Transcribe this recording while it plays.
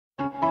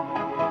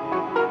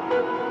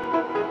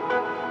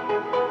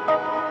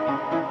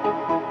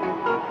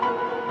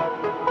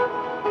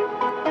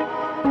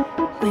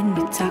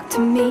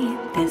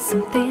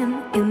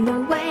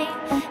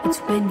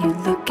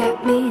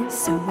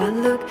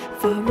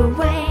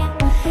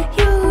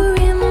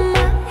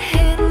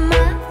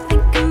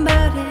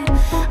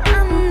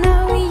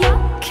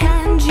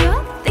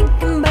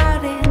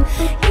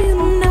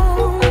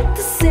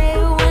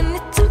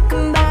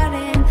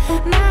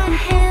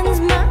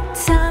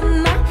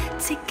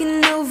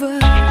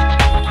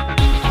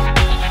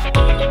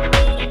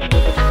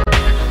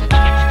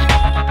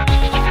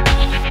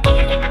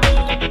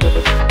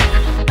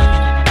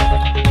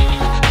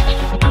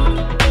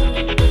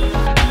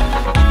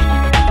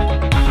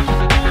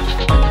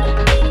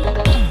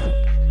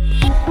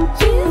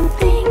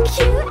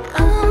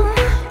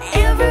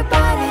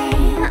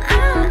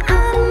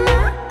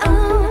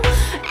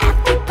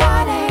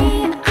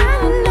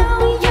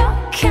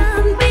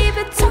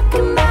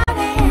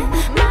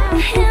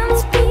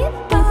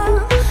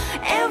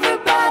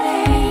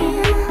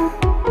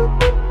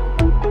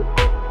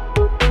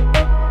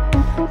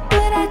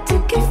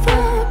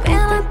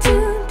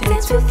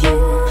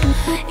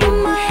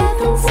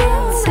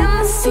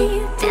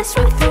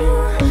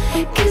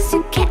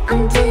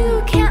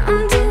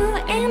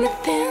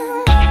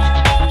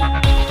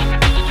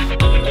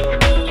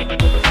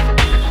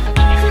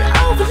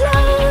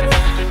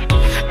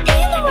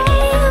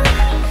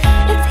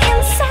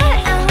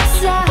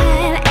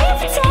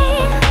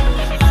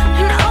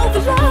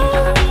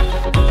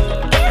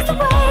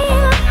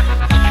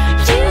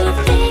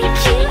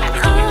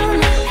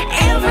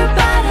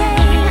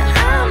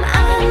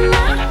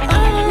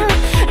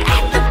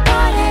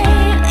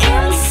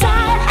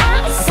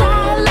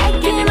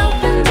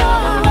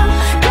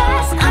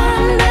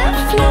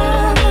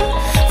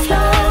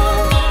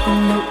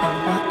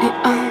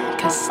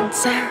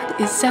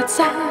dance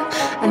outside.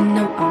 I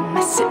know I'll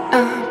mess it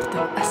up,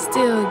 though I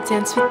still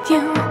dance with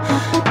you.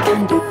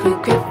 Kind of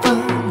regretful,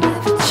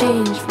 never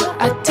change what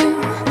I do.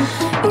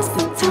 It's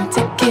the time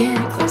to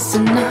get close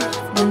enough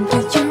when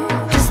we're you.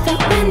 Cause that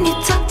when you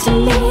talk to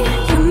me,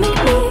 you make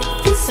me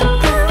feel so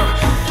good.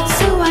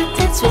 So I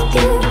dance with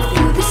you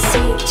through the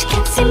stage,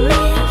 can't see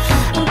me.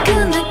 I'm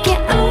gonna get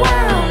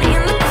unwound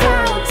in the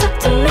crowd, talk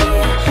to me.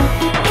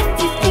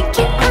 If you think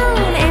you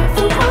own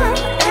everyone,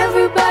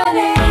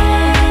 everybody.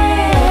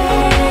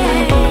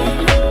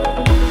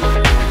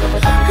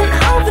 And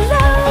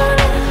overload,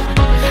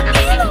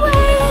 either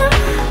way,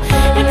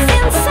 it's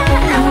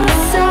inside,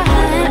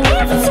 outside,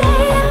 every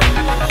day.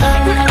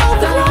 And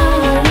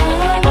overload,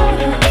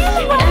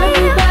 either way,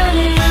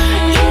 everybody.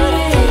 You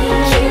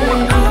think you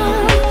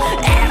own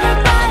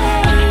everybody,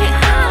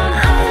 I'm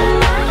on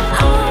my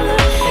own.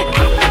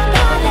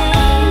 Everybody,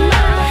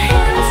 my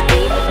hands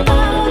beat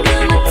low,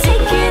 gonna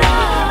take it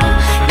all.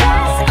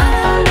 Yes,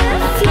 I'm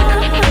with you.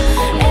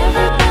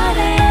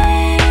 Everybody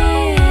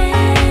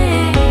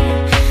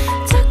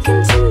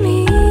talking to me.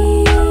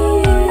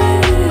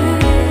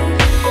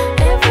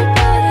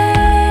 Everybody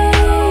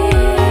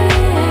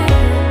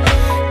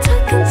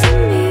talking to me.